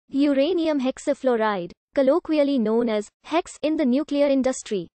Uranium hexafluoride, colloquially known as hex in the nuclear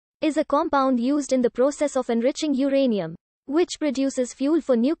industry, is a compound used in the process of enriching uranium, which produces fuel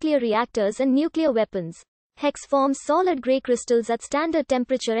for nuclear reactors and nuclear weapons. Hex forms solid gray crystals at standard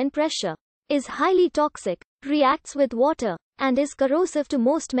temperature and pressure, is highly toxic, reacts with water, and is corrosive to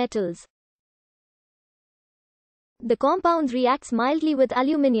most metals. The compound reacts mildly with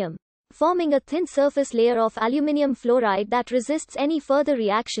aluminium, forming a thin surface layer of aluminium fluoride that resists any further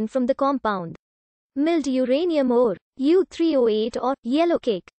reaction from the compound. Milled uranium ore, U3O8 or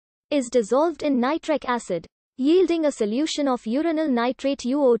yellowcake, is dissolved in nitric acid, yielding a solution of uranyl nitrate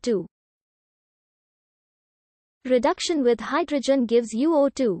UO2. Reduction with hydrogen gives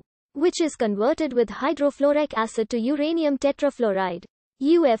UO2, which is converted with hydrofluoric acid to uranium tetrafluoride,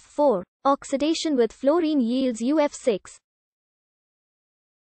 UF4. Oxidation with fluorine yields UF6.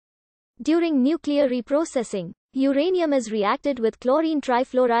 During nuclear reprocessing, uranium is reacted with chlorine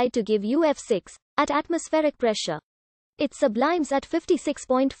trifluoride to give UF6 at atmospheric pressure. It sublimes at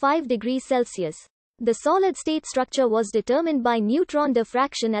 56.5 degrees Celsius. The solid-state structure was determined by neutron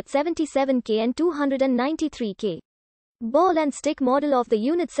diffraction at 77 K and 293 K. Ball and stick model of the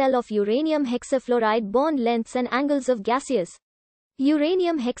unit cell of uranium hexafluoride bond lengths and angles of gaseous.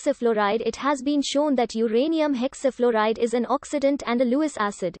 Uranium hexafluoride. It has been shown that uranium hexafluoride is an oxidant and a Lewis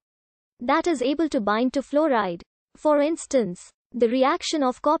acid that is able to bind to fluoride. For instance, the reaction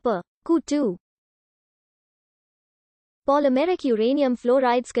of copper, Cu2. Polymeric uranium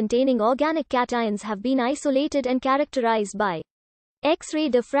fluorides containing organic cations have been isolated and characterized by X-ray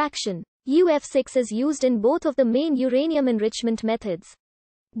diffraction. UF6 is used in both of the main uranium enrichment methods,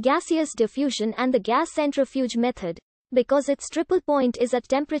 gaseous diffusion and the gas centrifuge method, because its triple point is at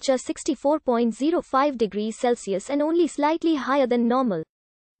temperature 64.05 degrees Celsius and only slightly higher than normal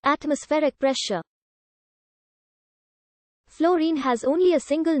atmospheric pressure. Fluorine has only a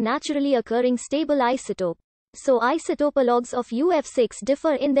single naturally occurring stable isotope, so isotopologues of UF6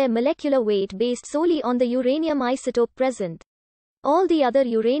 differ in their molecular weight based solely on the uranium isotope present. All the other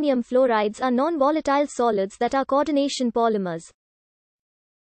uranium fluorides are non-volatile solids that are coordination polymers.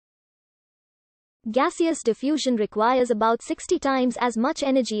 Gaseous diffusion requires about 60 times as much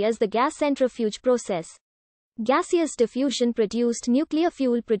energy as the gas centrifuge process. Gaseous diffusion-produced nuclear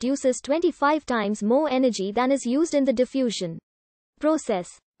fuel produces 25 times more energy than is used in the diffusion process,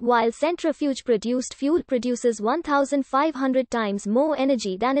 while centrifuge-produced fuel produces 1,500 times more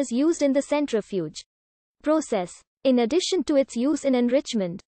energy than is used in the centrifuge process. In addition to its use in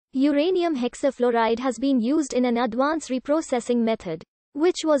enrichment, uranium hexafluoride has been used in an advanced reprocessing method,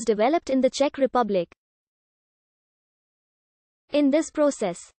 which was developed in the Czech Republic. In this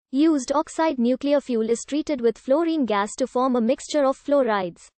process, used oxide nuclear fuel is treated with fluorine gas to form a mixture of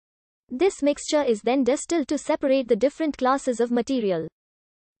fluorides. This mixture is then distilled to separate the different classes of material.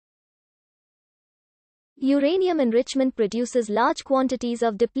 Uranium enrichment produces large quantities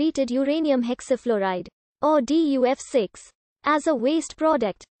of depleted uranium hexafluoride, or DUF6, as a waste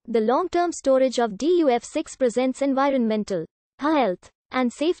product. The long-term storage of DUF6 presents environmental, health,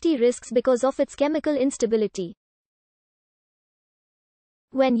 and safety risks because of its chemical instability.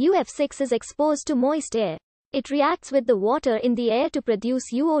 When UF6 is exposed to moist air, it reacts with the water in the air to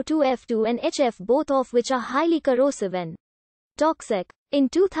produce UO2F2 and HF, both of which are highly corrosive and toxic. In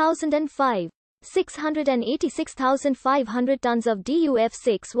 2005, 686,500 tons of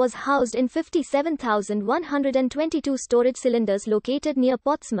DUF6 was housed in 57,122 storage cylinders located near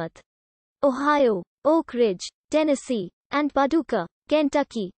Portsmouth, Ohio, Oak Ridge, Tennessee, and Paducah,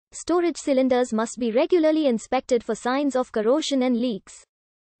 Kentucky. Storage cylinders must be regularly inspected for signs of corrosion and leaks.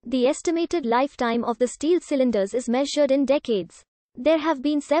 The estimated lifetime of the steel cylinders is measured in decades. There have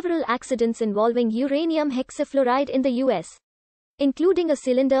been several accidents involving uranium hexafluoride in the U.S., including a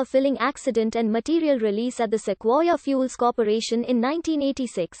cylinder filling accident and material release at the Sequoia Fuels Corporation in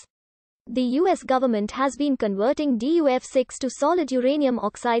 1986. The U.S. government has been converting DUF6 to solid uranium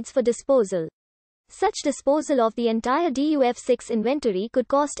oxides for disposal. Such disposal of the entire DUF6 inventory could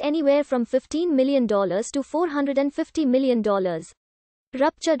cost anywhere from $15 million to $450 million.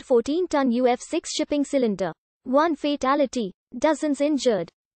 Ruptured 14-ton UF6 shipping cylinder. 1 fatality. Dozens injured.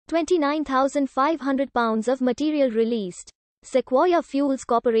 29,500 pounds of material released. Sequoia Fuels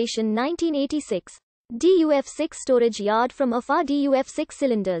Corporation 1986. DUF6 storage yard from afar. DUF6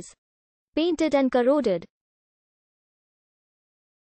 cylinders painted and corroded.